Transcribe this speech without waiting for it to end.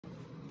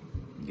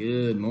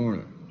Good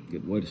morning.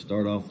 Good way to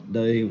start off the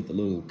day with a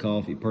little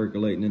coffee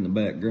percolating in the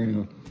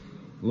background.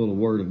 A little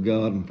word of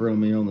God in front of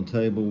me on the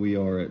table. We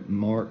are at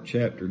Mark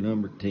chapter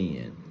number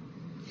 10.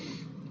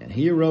 And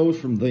he arose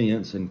from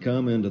thence and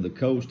come into the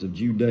coast of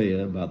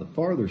Judea by the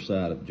farther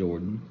side of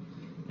Jordan.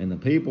 And the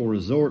people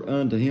resort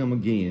unto him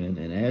again,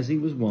 and as he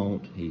was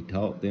wont, he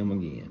taught them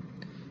again.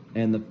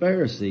 And the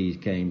Pharisees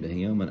came to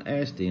him and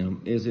asked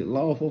him, Is it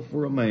lawful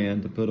for a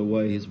man to put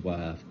away his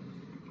wife,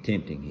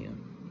 tempting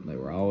him? They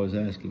were always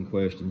asking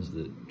questions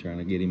that trying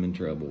to get him in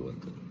trouble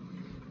with it.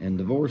 And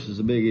divorce is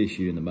a big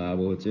issue in the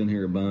Bible. It's in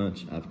here a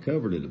bunch. I've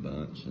covered it a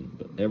bunch.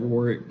 But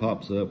everywhere it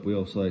pops up,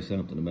 we'll say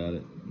something about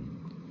it.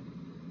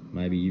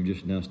 Maybe you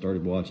just now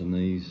started watching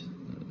these.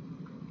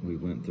 We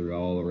went through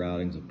all the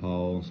writings of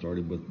Paul,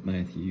 started with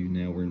Matthew,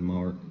 now we're in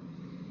Mark.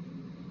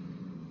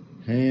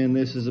 And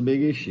this is a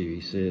big issue.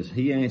 He says,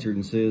 He answered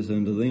and says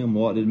unto them,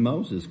 What did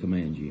Moses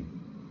command you?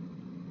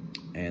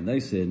 And they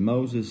said,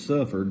 Moses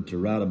suffered to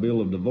write a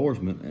bill of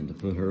divorcement and to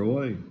put her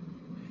away.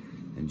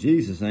 And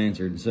Jesus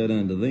answered and said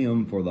unto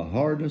them, For the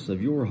hardness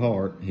of your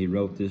heart he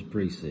wrote this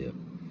precept.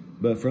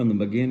 But from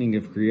the beginning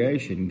of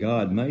creation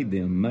God made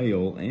them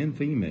male and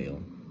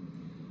female.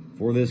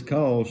 For this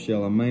cause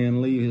shall a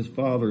man leave his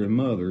father and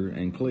mother,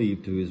 and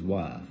cleave to his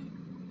wife.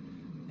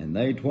 And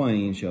they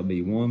twain shall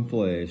be one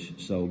flesh,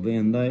 so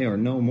then they are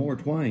no more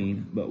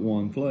twain, but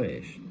one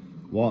flesh.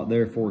 What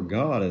therefore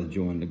God hath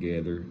joined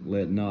together,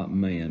 let not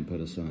man put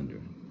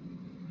asunder.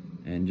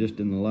 And just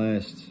in the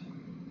last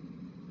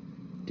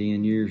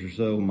 10 years or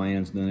so,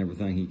 man's done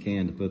everything he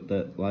can to put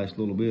that last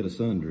little bit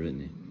asunder,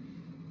 isn't he?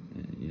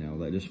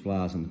 And, that just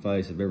flies in the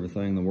face of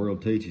everything the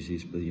world teaches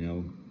us,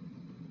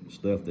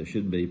 stuff that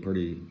should be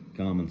pretty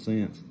common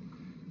sense.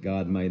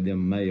 God made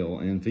them male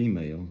and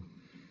female.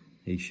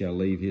 He shall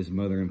leave his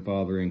mother and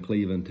father and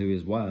cleave unto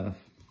his wife,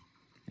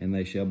 and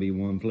they shall be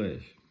one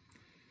flesh.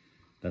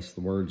 That's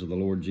the words of the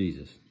Lord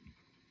Jesus.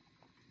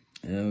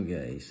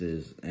 Okay, he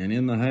says, And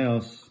in the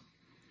house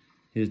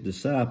his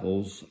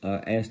disciples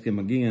asked him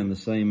again the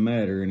same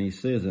matter, and he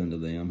says unto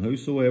them,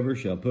 Whosoever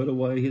shall put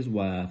away his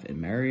wife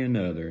and marry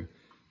another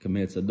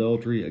commits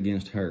adultery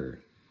against her.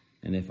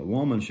 And if a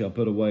woman shall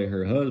put away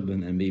her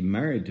husband and be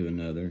married to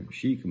another,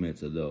 she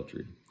commits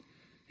adultery.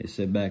 It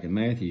said back in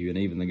Matthew, and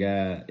even the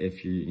guy,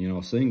 if you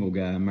a single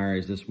guy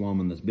marries this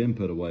woman that's been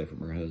put away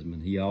from her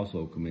husband, he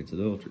also commits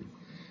adultery.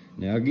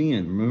 Now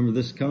again, remember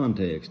this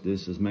context.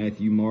 This is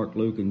Matthew, Mark,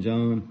 Luke, and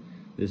John.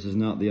 This is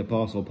not the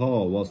Apostle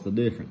Paul. What's the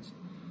difference?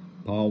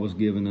 Paul was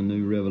given a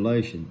new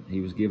revelation.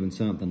 He was given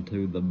something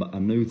a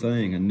new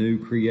thing, a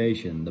new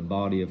creation, the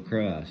body of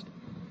Christ.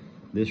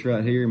 This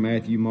right here,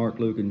 Matthew, Mark,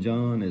 Luke, and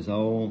John, is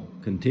all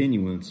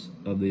continuance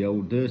of the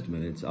Old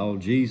Testament. It's all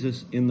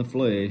Jesus in the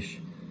flesh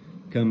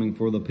coming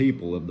for the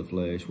people of the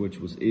flesh, which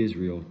was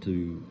Israel,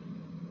 to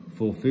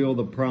fulfill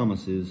the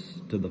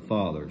promises to the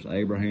fathers,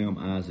 Abraham,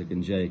 Isaac,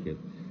 and Jacob.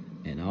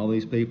 And all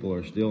these people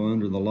are still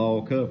under the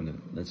law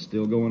covenant. That's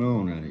still going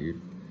on right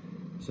here.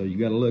 So you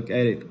got to look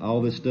at it,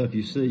 all this stuff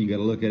you see, you got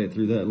to look at it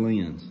through that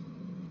lens.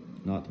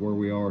 Not to where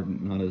we are,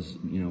 not as,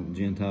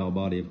 Gentile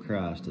body of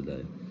Christ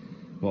today.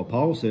 What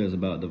Paul says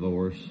about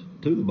divorce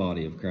to the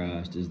body of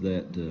Christ is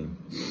that,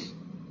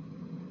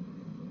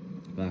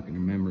 if I can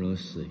remember,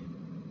 let's see.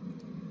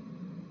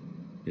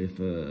 If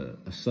a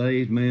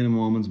saved man and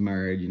woman's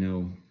married,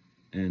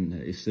 and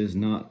it says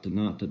not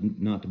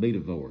to be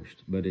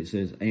divorced, but it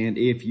says, and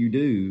if you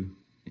do,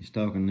 he's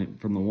talking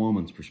from the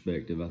woman's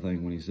perspective, I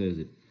think, when he says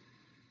it.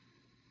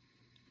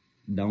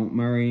 Don't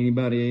marry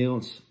anybody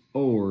else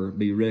or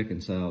be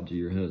reconciled to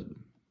your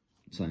husband.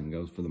 Same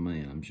goes for the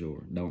man, I'm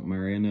sure. Don't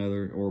marry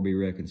another or be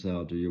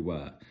reconciled to your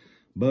wife.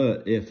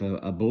 But if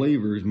a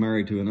believer is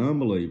married to an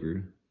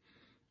unbeliever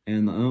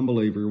and the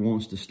unbeliever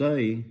wants to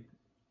stay,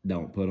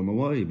 don't put them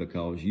away,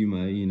 because you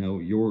may,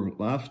 your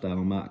lifestyle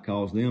might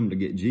cause them to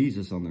get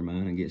Jesus on their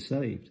mind and get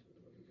saved.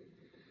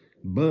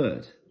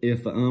 But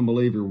if the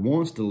unbeliever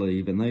wants to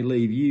leave and they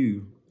leave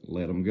you,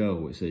 let them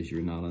go. It says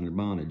you're not under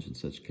bondage in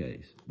such a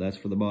case. That's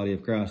for the body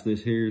of Christ.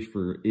 This here is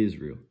for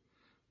Israel.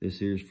 This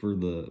here's for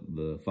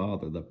the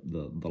Father,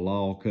 the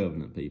law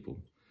covenant people.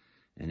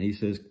 And he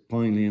says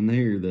plainly in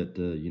there that,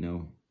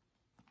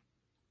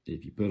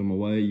 if you put them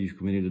away, you've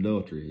committed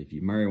adultery. If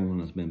you marry one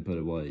that's been put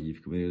away,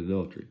 you've committed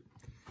adultery.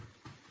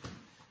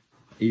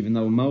 Even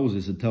though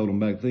Moses had told them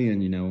back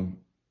then,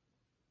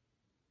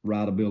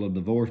 write a bill of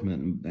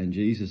divorcement. And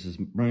Jesus is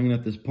bringing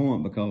up this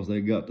point because they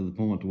got to the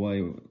point the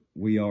way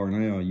we are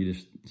now. You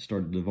just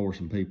started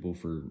divorcing people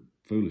for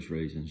foolish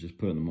reasons, just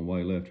putting them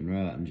away left and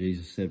right. And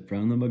Jesus said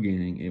from the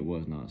beginning, it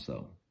was not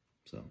so.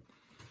 So,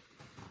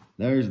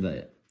 there's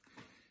that.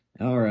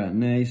 All right,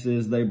 now he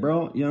says, They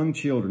brought young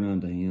children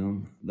unto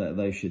him, that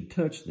they should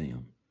touch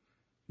them,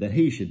 that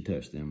he should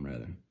touch them,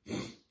 rather.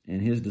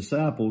 And his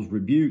disciples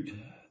rebuked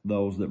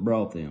those that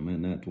brought them.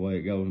 And that's the way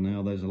it goes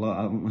now. There's a lot,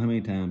 I don't know how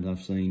many times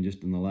I've seen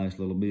just in the last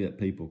little bit,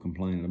 people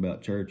complaining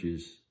about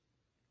churches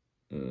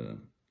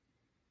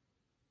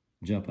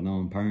jumping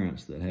on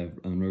parents that have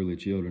unruly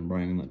children,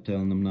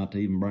 telling them not to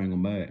even bring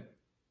them back.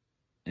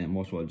 And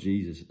watch what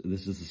Jesus,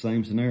 this is the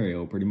same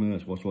scenario pretty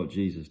much. Watch what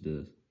Jesus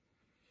does.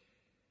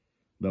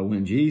 But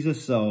when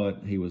Jesus saw it,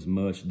 he was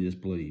much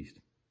displeased,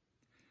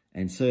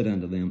 and said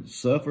unto them,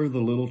 Suffer the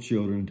little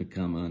children to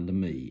come unto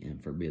me,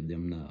 and forbid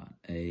them not.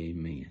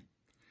 Amen.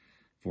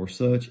 For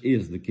such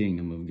is the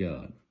kingdom of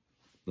God.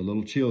 The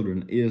little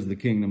children is the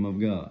kingdom of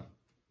God.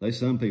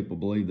 Some people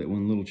believe that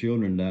when little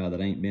children die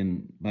that ain't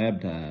been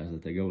baptized,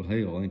 that they go to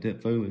hell. Ain't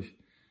that foolish?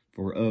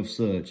 For of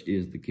such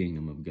is the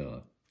kingdom of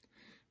God.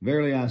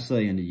 Verily I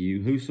say unto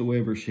you,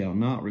 whosoever shall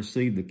not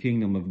receive the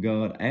kingdom of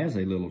God as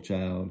a little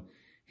child,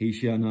 he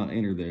shall not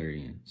enter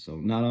therein. So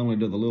not only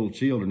do the little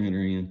children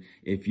enter in,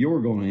 if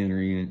you're going to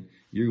enter in,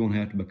 you're going to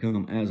have to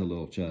become as a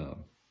little child.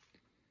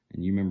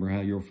 And you remember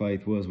how your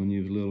faith was when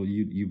you was little?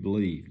 You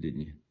believed,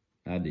 didn't you?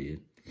 I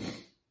did.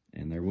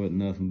 And there wasn't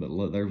nothing but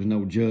love. There was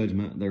no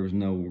judgment. There was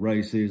no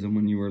racism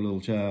when you were a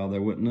little child.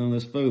 There wasn't none of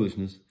this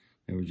foolishness.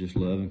 There was just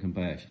love and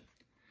compassion.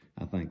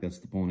 I think that's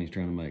the point he's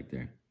trying to make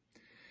there.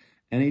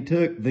 And he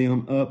took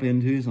them up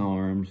into his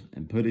arms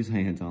and put his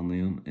hands on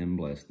them and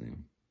blessed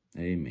them.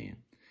 Amen.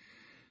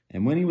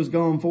 And when he was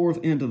gone forth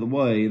into the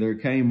way, there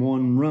came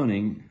one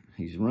running.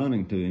 He's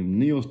running to him,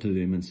 kneels to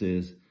him, and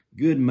says,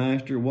 Good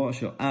master, what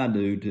shall I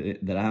do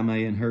that I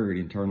may inherit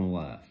eternal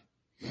life?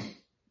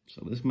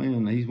 So this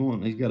man,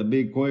 he's got a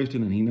big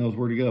question, and he knows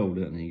where to go,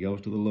 doesn't he? He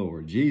goes to the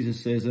Lord. Jesus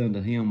says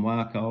unto him,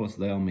 Why callest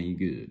thou me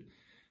good?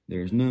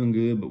 There is none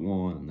good but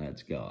one, and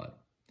that's God.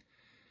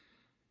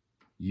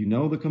 You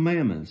know the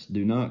commandments.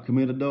 Do not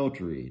commit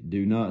adultery.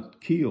 Do not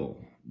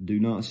kill. Do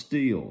not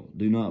steal.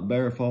 Do not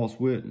bear false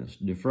witness.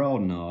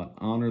 Defraud not.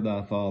 Honor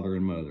thy father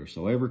and mother.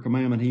 So every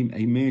commandment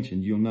he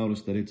mentioned, you'll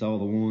notice that it's all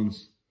the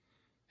ones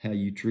how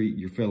you treat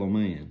your fellow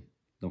man.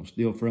 Don't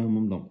steal from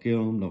them. Don't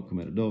kill them. Don't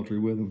commit adultery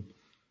with them.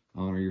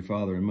 Honor your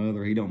father and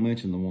mother. He don't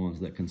mention the ones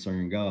that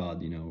concern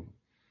God,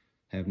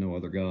 have no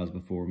other gods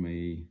before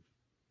me.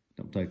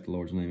 Don't take the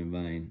Lord's name in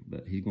vain.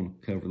 But he's going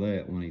to cover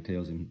that when he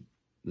tells him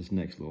this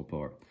next little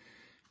part.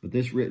 But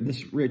this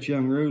rich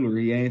young ruler,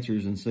 he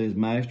answers and says,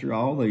 Master,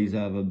 all these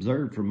I have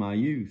observed from my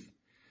youth.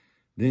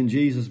 Then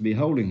Jesus,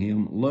 beholding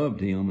him, loved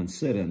him, and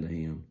said unto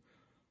him,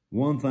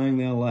 One thing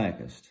thou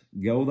lackest.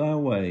 Go thy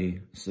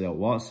way, sell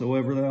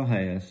whatsoever thou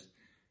hast,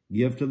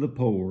 give to the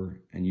poor,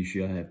 and you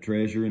shall have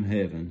treasure in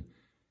heaven.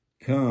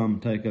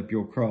 Come, take up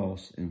your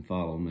cross, and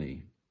follow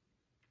me.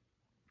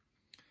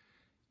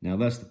 Now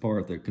that's the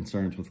part that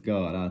concerns with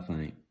God, I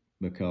think,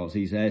 because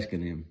he's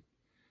asking him,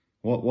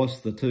 What's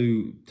the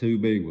two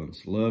big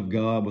ones? Love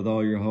God with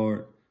all your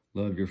heart.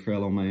 Love your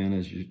fellow man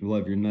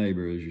love your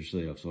neighbor as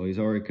yourself. So he's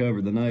already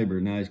covered the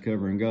neighbor. Now he's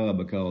covering God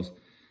because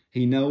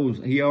he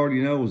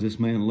already knows this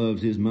man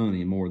loves his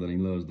money more than he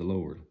loves the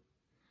Lord.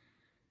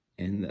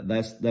 And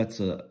that's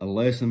a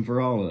lesson for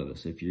all of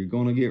us. If you're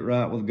going to get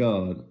right with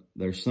God,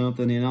 there's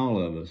something in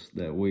all of us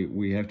that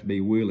we have to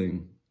be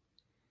willing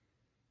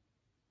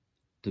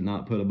to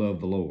not put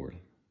above the Lord.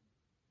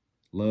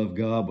 Love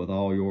God with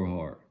all your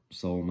heart,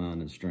 soul,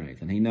 mind, and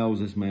strength. And he knows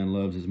this man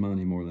loves his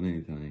money more than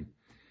anything.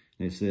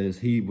 And it says,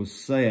 he was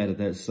sad at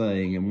that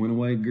saying and went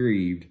away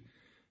grieved,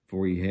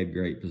 for he had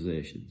great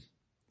possessions.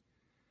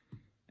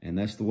 And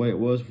that's the way it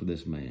was for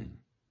this man.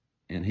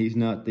 And he's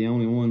not the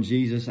only one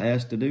Jesus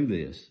asked to do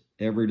this.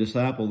 Every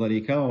disciple that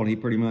he called, he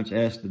pretty much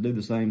asked to do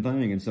the same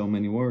thing in so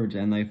many words,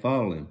 and they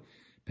followed him.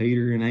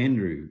 Peter and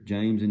Andrew,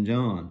 James and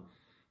John,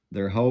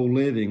 their whole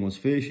living was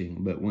fishing.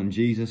 But when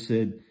Jesus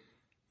said,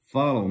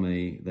 Follow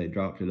me, they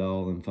dropped it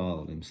all and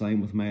followed him. Same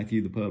with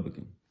Matthew the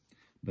publican.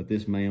 But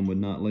this man would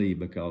not leave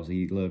because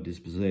he loved his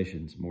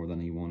possessions more than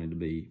he wanted to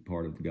be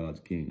part of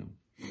God's kingdom.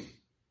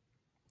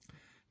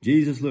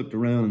 Jesus looked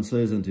around and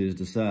says unto his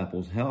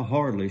disciples, How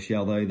hardly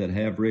shall they that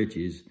have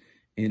riches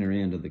enter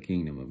into the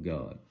kingdom of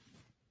God?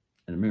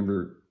 And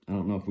remember, I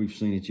don't know if we've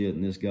seen it yet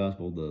in this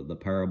gospel, the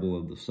parable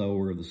of the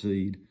sower of the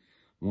seed.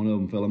 One of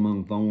them fell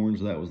among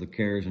thorns. That was the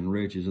cares and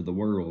riches of the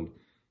world.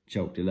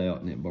 Choked it out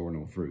and it bore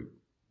no fruit.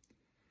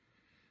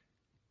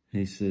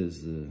 He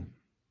says,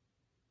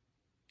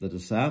 the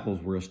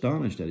disciples were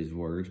astonished at his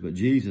words, but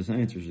Jesus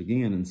answers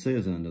again and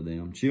says unto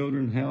them,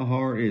 Children, how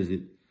hard is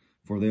it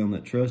for them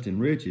that trust in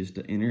riches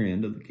to enter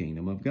into the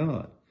kingdom of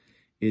God?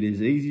 It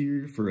is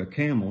easier for a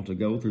camel to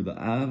go through the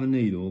eye of a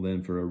needle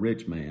than for a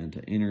rich man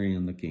to enter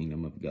in the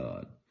kingdom of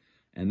God.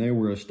 And they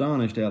were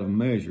astonished out of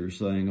measure,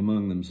 saying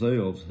among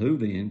themselves, Who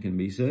then can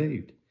be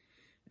saved?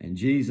 And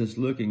Jesus,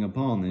 looking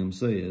upon them,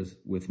 says,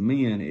 With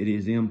men it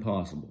is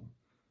impossible,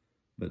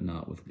 but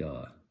not with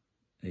God.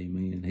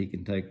 Amen. He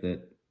can take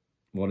that,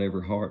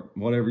 whatever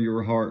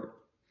your heart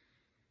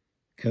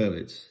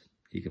covets,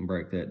 he can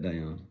break that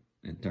down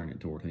and turn it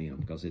toward him,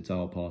 because it's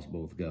all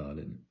possible with God,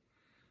 isn't it?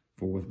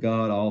 For with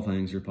God all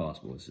things are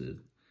possible, it says.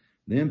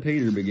 Then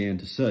Peter began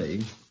to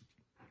say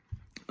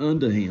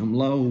unto him,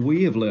 Lo,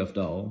 we have left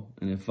all,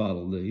 and have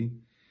followed thee.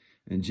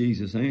 And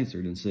Jesus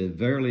answered and said,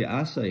 Verily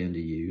I say unto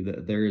you,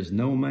 that there is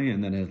no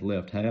man that hath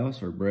left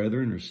house, or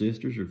brethren, or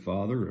sisters, or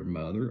father, or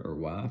mother, or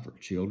wife, or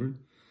children,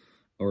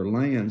 or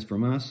lands for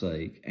my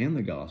sake and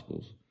the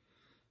gospel's,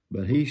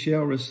 but he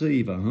shall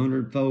receive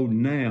 100-fold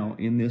now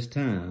in this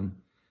time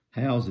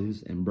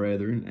houses and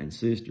brethren and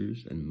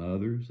sisters and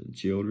mothers and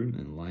children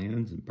and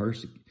lands and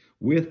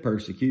with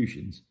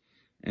persecutions,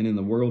 and in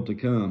the world to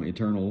come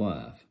eternal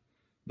life.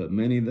 But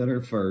many that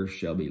are first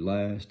shall be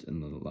last,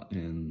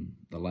 and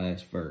the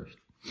last first.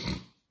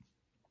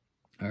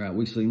 All right,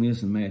 we've seen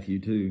this in Matthew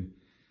 2,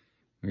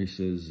 where he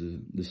says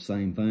the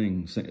same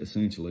thing,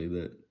 essentially,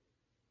 that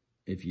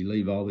if you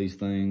leave all these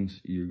things,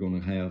 you're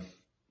going to have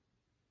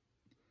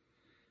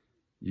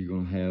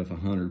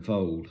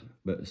 100-fold.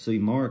 But see,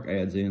 Mark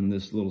adds in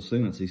this little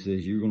sentence. He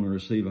says, you're going to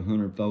receive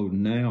 100-fold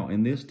now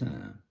in this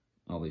time.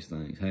 All these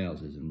things,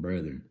 houses and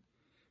brethren,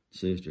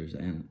 sisters.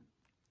 And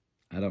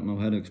I don't know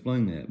how to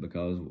explain that,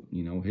 because,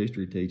 you know,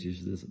 history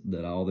teaches this,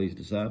 that all these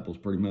disciples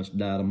pretty much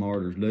died a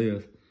martyr's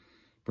death.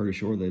 Pretty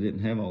sure they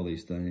didn't have all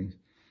these things.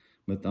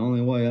 But the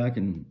only way I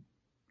can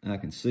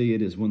see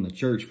it is when the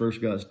church first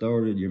got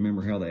started. You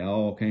remember how they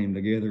all came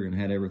together and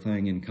had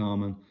everything in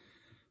common.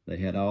 They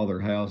had all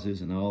their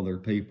houses and all their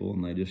people,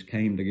 and they just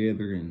came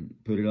together and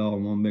put it all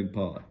in one big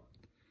pot.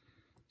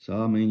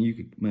 So, I mean, you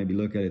could maybe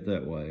look at it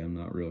that way. I'm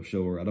not real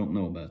sure. I don't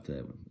know about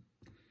that one.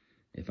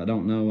 If I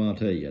don't know, I'll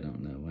tell you I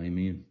don't know.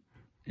 Amen.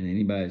 And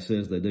anybody that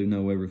says they do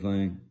know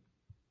everything,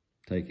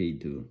 take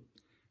heed to them.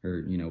 Or,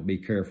 you know, be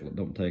careful.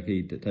 Don't take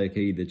heed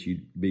that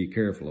you be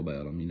careful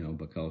about them, you know,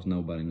 because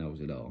nobody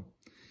knows it all.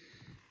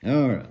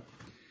 All right.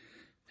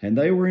 And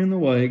they were in the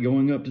way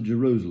going up to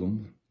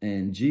Jerusalem,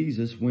 and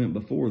Jesus went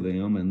before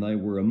them, and they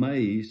were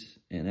amazed,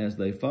 and as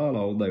they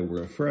followed, they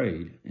were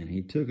afraid. And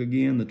he took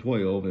again the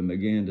 12 and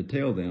began to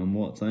tell them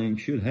what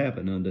things should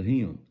happen unto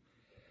him,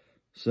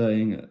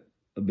 saying,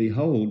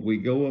 Behold, we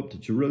go up to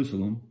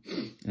Jerusalem,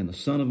 and the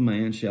Son of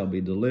Man shall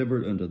be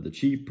delivered unto the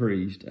chief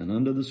priests and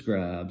unto the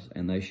scribes,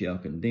 and they shall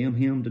condemn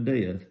him to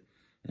death,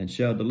 and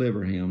shall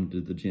deliver him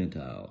to the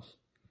Gentiles.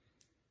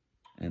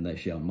 And they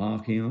shall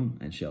mock him,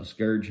 and shall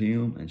scourge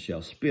him, and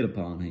shall spit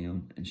upon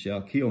him, and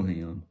shall kill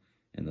him,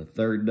 and the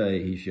third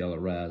day he shall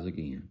arise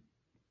again.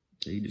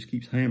 So he just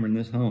keeps hammering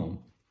this home.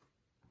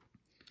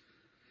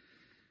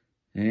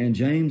 And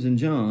James and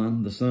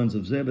John, the sons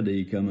of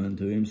Zebedee, come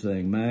unto him,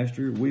 saying,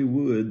 Master, we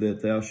would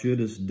that thou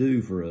shouldest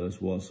do for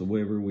us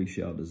whatsoever we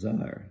shall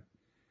desire.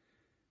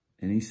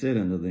 And he said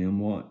unto them,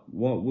 What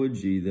would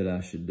ye that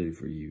I should do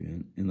for you?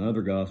 And in the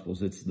other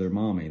Gospels, it's their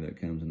mommy that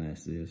comes and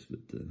asks this, but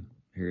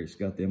here it's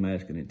got them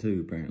asking it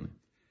too, apparently.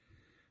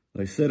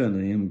 They said unto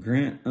him,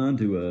 Grant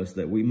unto us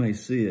that we may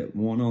sit,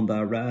 one on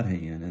thy right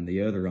hand and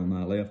the other on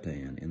thy left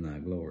hand in thy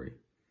glory.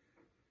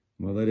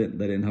 Well, they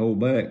didn't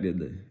hold back, did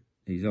they?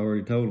 He's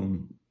already told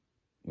them,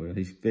 well,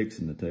 he's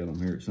fixing to tell them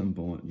here at some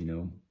point, you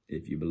know,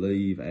 if you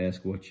believe,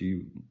 ask what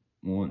you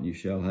want, you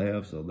shall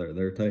have. So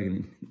they're taking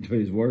him to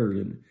his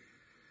word.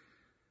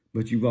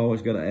 But you've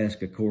always got to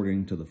ask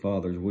according to the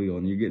Father's will.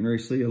 And you're getting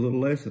ready to see a little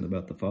lesson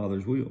about the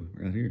Father's will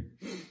right here.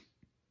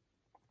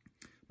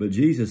 But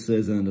Jesus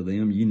says unto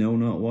them, Ye know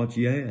not what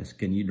ye ask.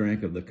 Can ye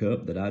drink of the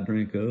cup that I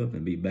drink of,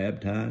 and be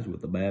baptized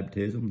with the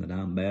baptism that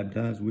I'm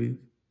baptized with?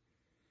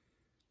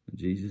 And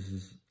Jesus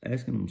is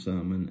asking them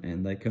something,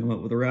 and they come up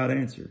with the right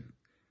answer.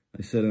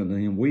 They said unto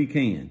him, We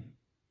can.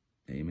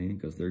 Amen,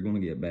 because they're going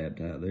to get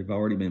baptized. They've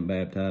already been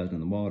baptized in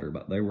the water,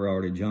 but they were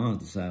already John's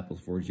disciples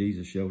before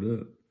Jesus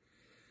showed up.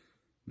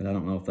 But I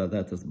don't know if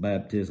that's the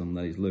baptism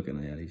that he's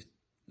looking at. He's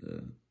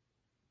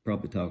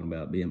probably talking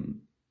about being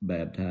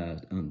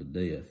baptized unto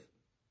death.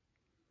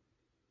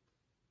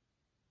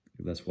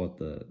 That's what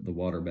the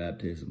water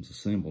baptism is a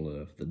symbol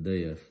of, the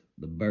death,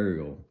 the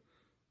burial,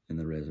 and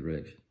the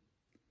resurrection.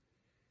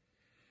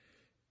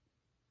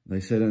 They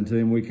said unto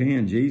him, We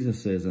can.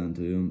 Jesus says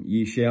unto him,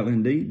 Ye shall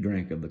indeed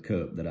drink of the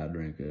cup that I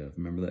drink of.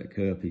 Remember that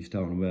cup he's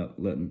talking about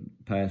letting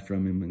pass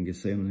from him in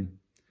Gethsemane?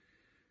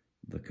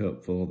 The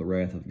cup full of the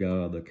wrath of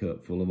God, the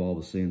cup full of all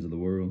the sins of the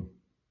world.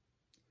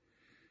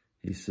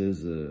 He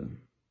says,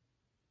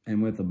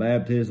 And with the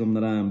baptism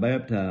that I am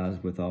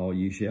baptized withal,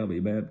 you shall be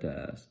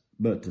baptized.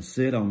 But to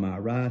sit on my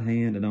right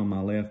hand and on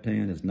my left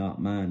hand is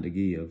not mine to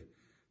give,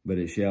 but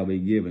it shall be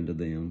given to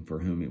them for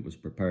whom it was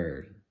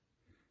prepared.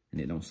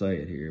 And it don't say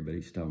it here, but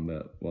he's talking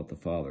about what the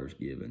Father's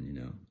given, you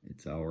know.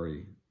 It's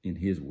already in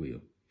his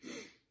will.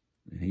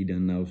 And he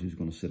done knows who's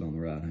going to sit on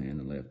the right hand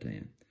and left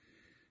hand.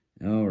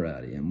 All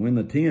righty. And when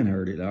the 10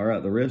 heard it, all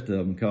right, the rest of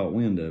them caught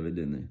wind of it,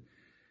 didn't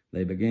they?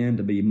 They began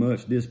to be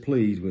much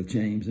displeased with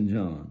James and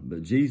John.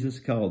 But Jesus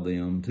called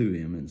them to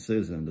him and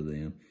says unto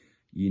them,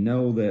 Ye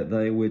know that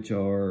they which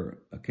are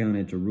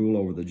accounted to rule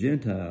over the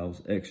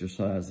Gentiles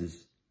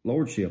exercises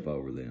lordship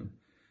over them,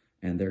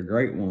 and their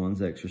great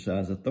ones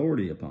exercise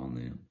authority upon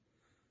them.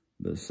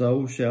 But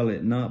so shall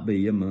it not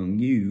be among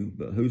you,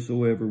 but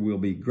whosoever will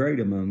be great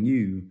among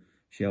you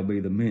shall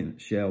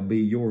be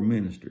your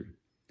minister.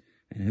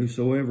 And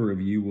whosoever of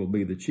you will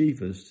be the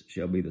chiefest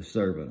shall be the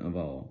servant of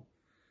all.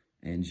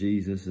 And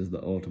Jesus is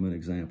the ultimate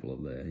example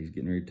of that. He's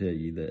getting ready to tell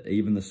you that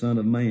even the Son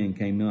of Man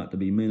came not to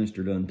be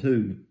ministered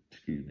unto,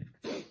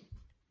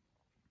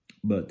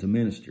 but to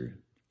minister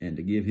and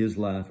to give his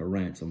life a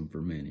ransom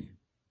for many.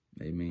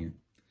 Amen.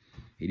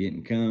 He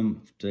didn't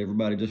come to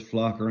everybody just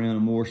flock around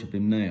and worship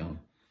him now.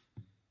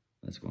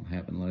 That's going to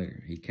happen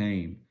later. He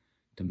came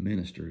to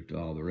minister to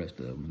all the rest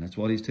of them. And that's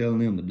what he's telling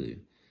them to do.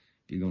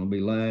 If you're going to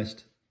be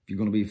last, if you're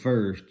going to be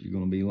first, you're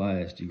going to be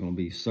last. You're going to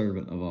be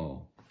servant of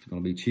all. If you're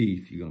going to be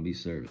chief, you're going to be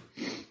servant.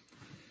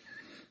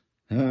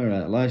 All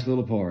right, last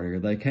little part here.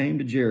 They came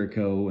to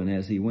Jericho, and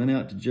as he went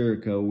out to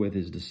Jericho with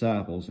his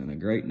disciples and a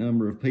great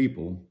number of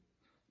people,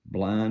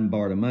 blind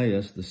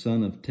Bartimaeus, the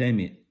son of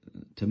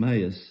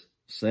Timaeus,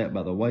 sat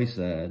by the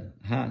wayside,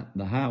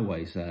 the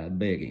highway side,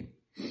 begging.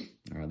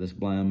 All right, this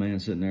blind man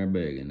sitting there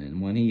begging.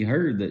 And when he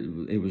heard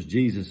that it was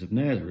Jesus of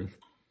Nazareth,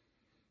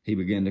 he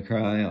began to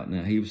cry out.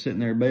 Now, he was sitting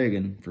there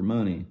begging for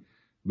money,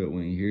 but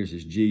when he hears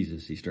it's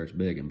Jesus, he starts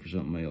begging for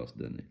something else,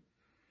 doesn't he?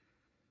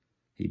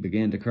 He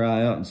began to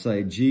cry out and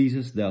say,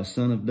 Jesus, thou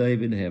son of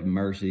David, have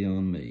mercy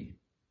on me.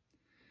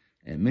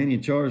 And many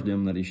charged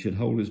him that he should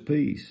hold his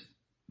peace.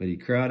 But he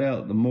cried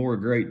out the more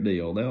a great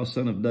deal, Thou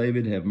son of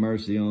David, have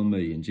mercy on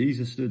me. And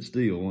Jesus stood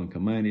still and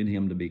commanded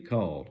him to be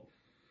called.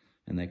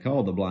 And they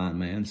called the blind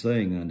man,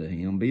 saying unto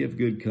him, Be of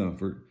good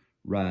comfort,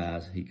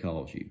 rise, he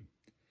calls you.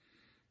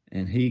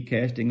 And he,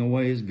 casting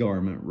away his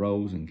garment,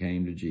 rose and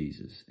came to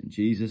Jesus. And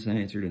Jesus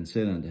answered and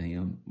said unto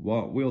him,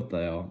 What wilt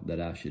thou that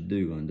I should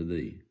do unto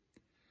thee?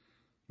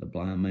 The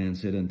blind man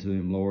said unto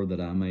him, Lord, that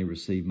I may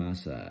receive my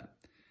sight.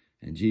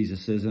 And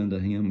Jesus says unto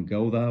him,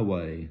 Go thy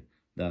way,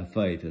 thy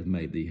faith hath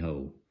made thee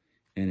whole.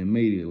 And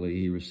immediately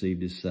he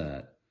received his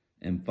sight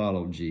and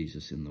followed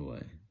Jesus in the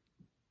way.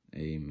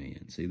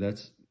 Amen. See,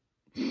 that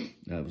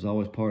was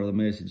always part of the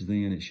message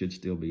then. It should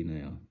still be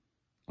now.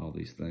 All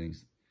these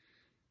things.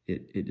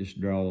 It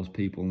just draws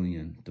people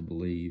in to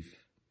believe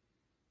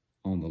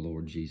on the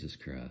Lord Jesus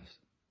Christ.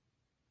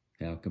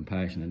 How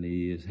compassionate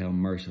he is, how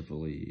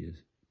merciful he is.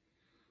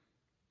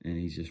 And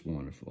he's just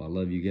wonderful. I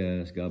love you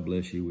guys. God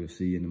bless you. We'll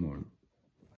see you in the morning.